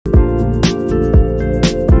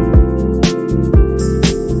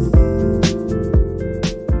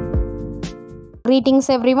Greetings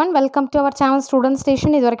everyone, welcome to our channel Student Station.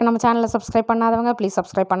 இதுவரைக்கும் நம்ம சேனலை சப்ஸ்கிரைப் பண்ணாதவங்க ப்ளீஸ்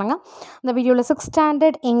சப்ஸ்கிரைப் பண்ணுங்கள். இந்த வீடியோவில் 6th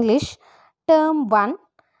standard English term 1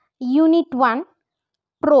 unit 1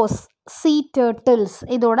 prose sea turtles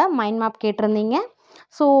இதோட மைண்ட் மேப் கேட்டிருந்தீங்க.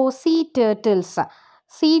 ஸோ sea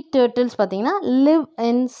turtles பார்த்தீங்கன்னா live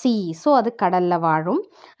in sea, ஸோ அது கடலில் வாழும்.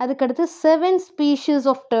 அதுக்கடுத்து 7 species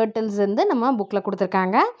of turtles வந்து நம்ம புக்கில்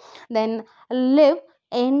கொடுத்துருக்காங்க. தென் live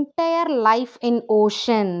entire life in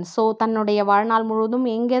ocean, so தன்னுடைய வாழ்நாள் முழுவதும்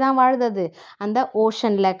எங்கே தான் வாழுது, அந்த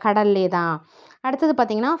ஓஷனில் கடல்லே தான். அடுத்தது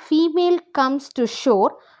பார்த்திங்கன்னா female comes to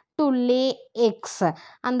sure to Leh X.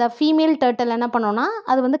 அந்த ஃபீமேல் டர்ட்டில் என்ன பண்ணோன்னா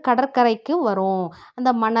அது வந்து கடற்கரைக்கு வரும், அந்த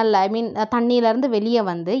மணல் தண்ணியிலேருந்து வெளியே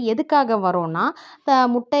வந்து எதுக்காக வரும்னா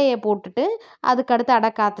முட்டையை போட்டுட்டு அதுக்கடுத்து அடை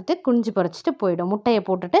காத்துட்டு குஞ்சு பறிச்சுட்டு போயிடும். முட்டையை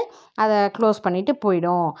போட்டுட்டு அதை க்ளோஸ் பண்ணிவிட்டு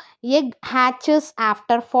போயிடும். Egg ஹேச்சஸ்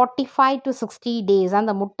after 45 to 60 days.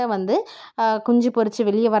 அந்த முட்டை வந்து குஞ்சு பொறிச்சு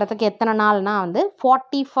வெளியே வரதுக்கு எத்தனை நாள்னா வந்து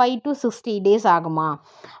 45 to 60 days ஆகுமா.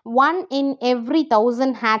 1 in every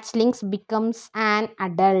 1000 hatchlings becomes an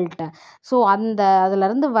adult. So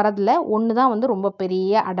அதுலேருந்து வரதில் ஒன்று தான் வந்து ரொம்ப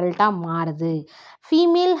பெரிய அடல்ட்டாக மாறுது.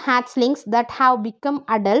 Female hatchlings that have become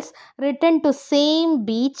adults return to same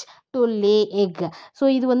beach to lay egg. So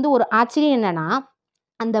இது வந்து ஒரு ஆச்சரியம் என்னென்னா,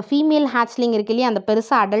 அந்த ஃபீமேல் ஹேட்ச்லிங் இருக்கு இல்லையா, அந்த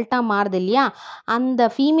பெருசாக அடல்ட்டாக மாறுது இல்லையா, அந்த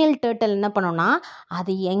ஃபீமேல் டர்ட்டில் என்ன பண்ணோன்னா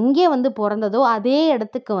அது எங்கே வந்து பிறந்ததோ அதே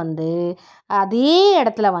இடத்துக்கு வந்து அதே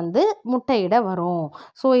இடத்துல வந்து முட்டையிட வரும்.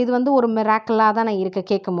 ஸோ இது வந்து ஒரு மிராக்கிளாக தான் நான் இருக்க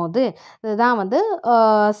கேட்கும் போது இதுதான் வந்து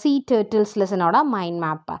sea turtles லெசனோட mind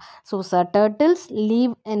map. So turtles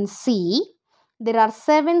live in sea. There are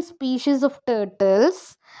 7 species of turtles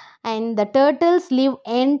and the turtles live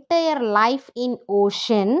entire life in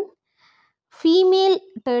ocean. Female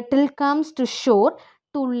turtle comes to shore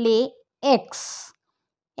to lay eggs.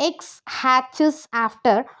 Eggs hatches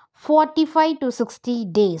after 45 to 60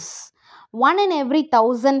 days. 1 in every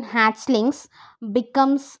 1000 hatchlings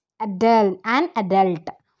becomes an adult.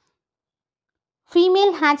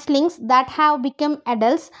 Female hatchlings that have become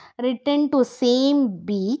adults return to same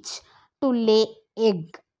beach to lay egg.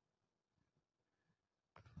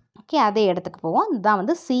 Okay, அதே இடத்துக்கு போவோம். இதுதான்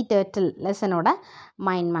வந்து sea turtle லெசனோட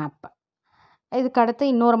mind map. இதுக்கு அடுத்து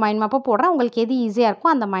இன்னொரு mind மேப்பை போடுறேன். உங்களுக்கு எது ஈஸியாக இருக்கோ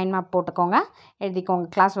அந்த மைண்ட் மேப் போட்டுக்கோங்க, எழுதிக்கோங்க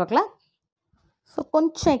கிளாஸ் ஒர்க்கில். ஸோ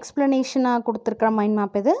கொஞ்சம் எக்ஸ்ப்ளனேஷனாக கொடுத்துருக்குற மைண்ட்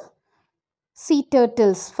மேப் இது. sea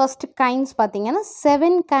turtles ஃபர்ஸ்ட் கைண்ட்ஸ் பார்த்தீங்கன்னா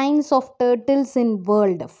 7 kinds of turtles in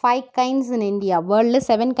world, 5 kinds in India. வேர்ல்டில்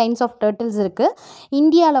 7 kinds of turtles இருக்குது.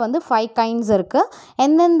 இந்தியாவில் வந்து 5 kinds இருக்குது.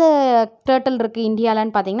 எந்தெந்த turtle இருக்குது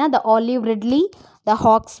இந்தியாவில்னு பார்த்தீங்கன்னா the olive ridley, the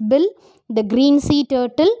hawksbill, the green sea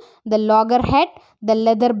turtle, the loggerhead, the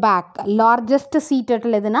leatherback. Largest sea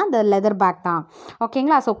turtle எதுனா the leatherback தான்.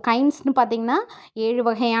 ஓகேங்களா. ஸோ கைண்ட்ஸ்னு பார்த்தீங்கன்னா 7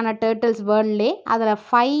 வகையான டர்ட்டில்ஸ் வேர்ல்ட்லே, அதில்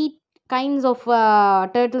 5 kinds of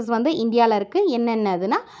turtles வந்து இந்தியாவில் இருக்குது.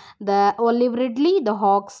 என்னென்னதுன்னா the olive ridley, the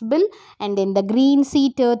hawksbill, and then the green sea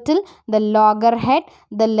turtle, the loggerhead,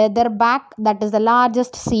 the leatherback, that is the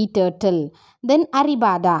largest sea turtle. Then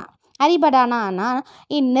Arribada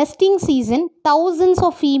in nesting season thousands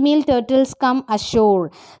of female turtles come ashore.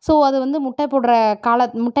 So அது வந்து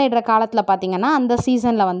முட்டையிடுற காலத்தில் பார்த்திங்கன்னா அந்த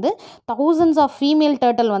சீசனில் வந்து thousands of female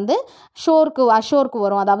turtle வந்து அஷோருக்கு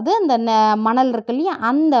வரும். அதாவது அந்த மணல் இருக்கு இல்லையா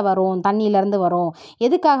அந்த வரும், தண்ணியிலேருந்து வரும்.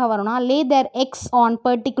 எதுக்காக வரும்னா lay their eggs on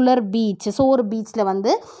particular beach. So ஒரு பீச்சில்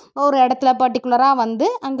வந்து ஒரு இடத்துல பர்டிகுலராக வந்து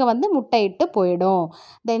அங்கே வந்து முட்டையிட்டு போயிடும்.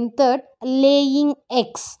 Then third, laying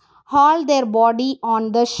eggs. Haul their body on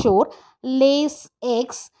the shore, lays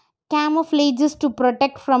eggs, camouflages to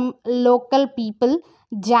protect from local people,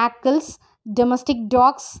 jackals, domestic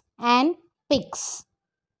dogs and pigs.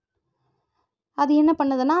 அது என்ன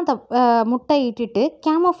பண்ணுதுன்னா அந்த முட்டை இட்டுட்டு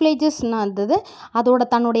கேமோஃப்ளேஜஸ்னா இருந்தது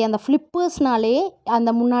தன்னுடைய அந்த ஃப்ளிப்பர்ஸ்னாலே அந்த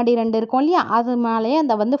முன்னாடி 2 இருக்கும் இல்லையா அதுனாலே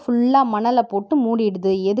அந்த வந்து ஃபுல்லாக மணலை போட்டு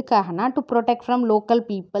மூடிடுது. எதுக்காகனா to protect from local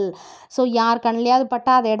people. So யார் கண்ணிலையாவது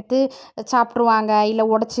பட்டால் அதை எடுத்து சாப்பிட்ருவாங்க, இல்லை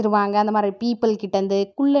உடச்சிருவாங்க. அந்த மாதிரி பீப்புள் கிட்டேருந்து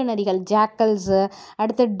குள்ள நரிகள் ஜாக்கல்ஸு,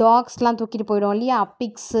 அடுத்து டாக்ஸ்லாம் தூக்கிட்டு போயிடும் இல்லையா,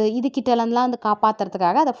 பிக்ஸு, இதுக்கிட்டேருந்துலாம் வந்து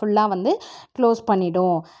காப்பாற்றுறதுக்காக அதை ஃபுல்லாக வந்து க்ளோஸ்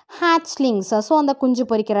பண்ணிவிடும். ஹேட்ச்லிங்ஸ், ஸோ அந்த குஞ்சு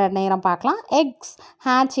பொரிக்கிற நேரம் பார்க்கலாம். eggs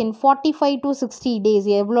hatch in 45 to 60 days.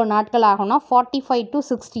 எவ்வளோ நாட்கள் ஆகும்னா 45 to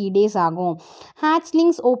 60 days ஆகும்.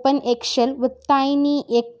 hatchlings open eggshell with tiny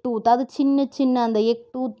egg tooth. அது சின்ன அந்த egg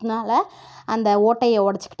toothனால அந்த ஓட்டையை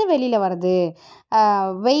உடச்சிக்கிட்டு வெளியில் வருது.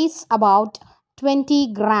 weighs about 20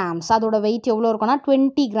 grams. அதோட வெயிட் எவ்வளோ இருக்குன்னா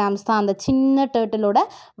 20 grams தான். அந்த சின்ன டர்ட்டிலோட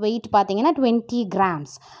வெயிட் பார்த்தீங்கன்னா 20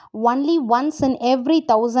 grams. Only once in every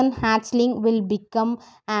 1000 hatchling will become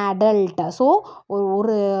adult. So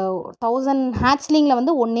ஒரு 1000 hatchlingல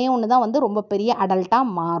வந்து ஒன்று தான் வந்து ரொம்ப பெரிய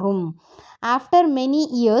அடல்ட்டாக மாறும். After many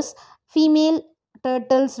years, female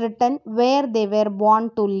turtles written where they were born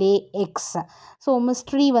to lay eggs. So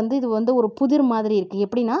mystery வந்து இது வந்து ஒரு புதிர் மாதிரி இருக்குது.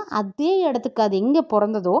 எப்படின்னா அதே இடத்துக்கு அது எங்கே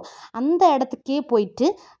பிறந்ததோ அந்த இடத்துக்கே போயிட்டு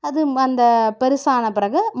அது அந்த பெருசான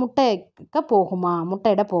பிறகு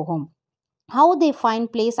முட்டையிட போகும். How they find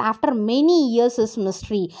place after many years is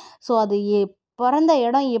mystery. So அது பிறந்த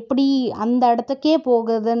இடம் எப்படி அந்த இடத்துக்கே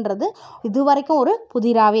போகுதுன்றது இது வரைக்கும் ஒரு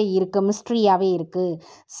புதிராகவே இருக்குது, மிஸ்ட்ரியாகவே இருக்குது.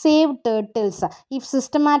 Save turtles if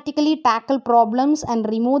systematically tackle problems and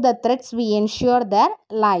remove the threads we ensure there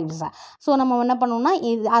lives. So நம்ம என்ன பண்ணோம்னா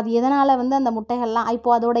அது எதனால் வந்து அந்த முட்டைகள்லாம்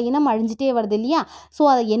இப்போது அதோட இனம் அழிஞ்சிட்டே வருது இல்லையா? ஸோ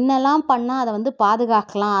அதை என்னெல்லாம் பண்ணால் அதை வந்து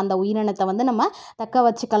பாதுகாக்கலாம், அந்த உயிரினத்தை வந்து நம்ம தக்க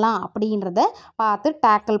வச்சுக்கலாம் அப்படின்றத பார்த்து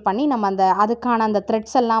டேக்கிள் பண்ணி நம்ம அதுக்கான அந்த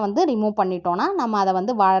த்ரெட்ஸ் எல்லாம் வந்து ரிமூவ் பண்ணிட்டோன்னா நம்ம அதை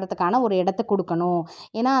வந்து வாழறதுக்கான ஒரு இடத்த கொடுக்கணும்.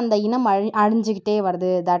 ஏன்னா அந்த இனம் அழிஞ்சிக்கிட்டே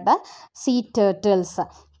வருது. That sea turtles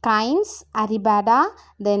kinds Arribada,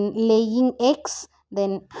 then laying eggs,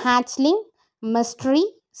 then hatchling, mystery,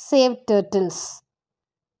 save turtles.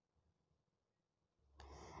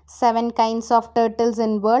 7 kinds of turtles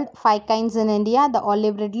in world, 5 kinds in India: the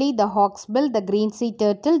olive ridley, the hawksbill, the green sea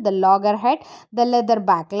turtle, the loggerhead, the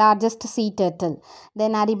leatherback, largest sea turtle.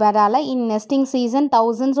 Then Arribada in nesting season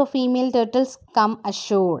thousands of female turtles come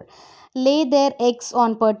ashore, lay their eggs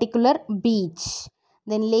on particular beach.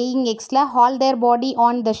 Then laying eggs haul their body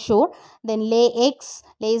on the shore, then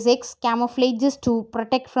lays eggs, camouflages to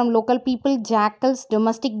protect from local people, jackals,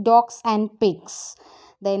 domestic dogs and pigs.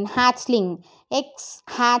 Then hatchling, eggs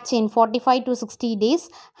hatch in 45 to 60 days.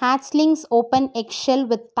 Hatchlings open eggshell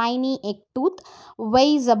with tiny egg tooth,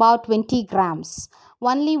 weighs about 20 grams.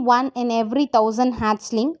 Only one in every 1,000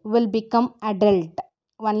 hatchling will become adult.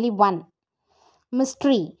 Only one.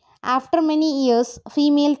 Mystery: after many years,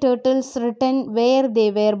 female turtles return where they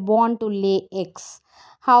were born to lay eggs.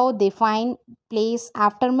 How they find place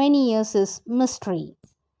after many years is mystery.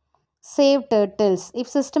 Save turtles if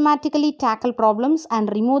systematically tackle problems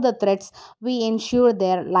and remove the threats, we ensure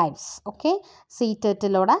their lives. Okay, sea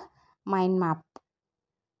turtle oda mind map.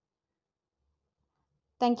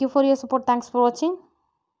 Thank you for your support. Thanks for watching.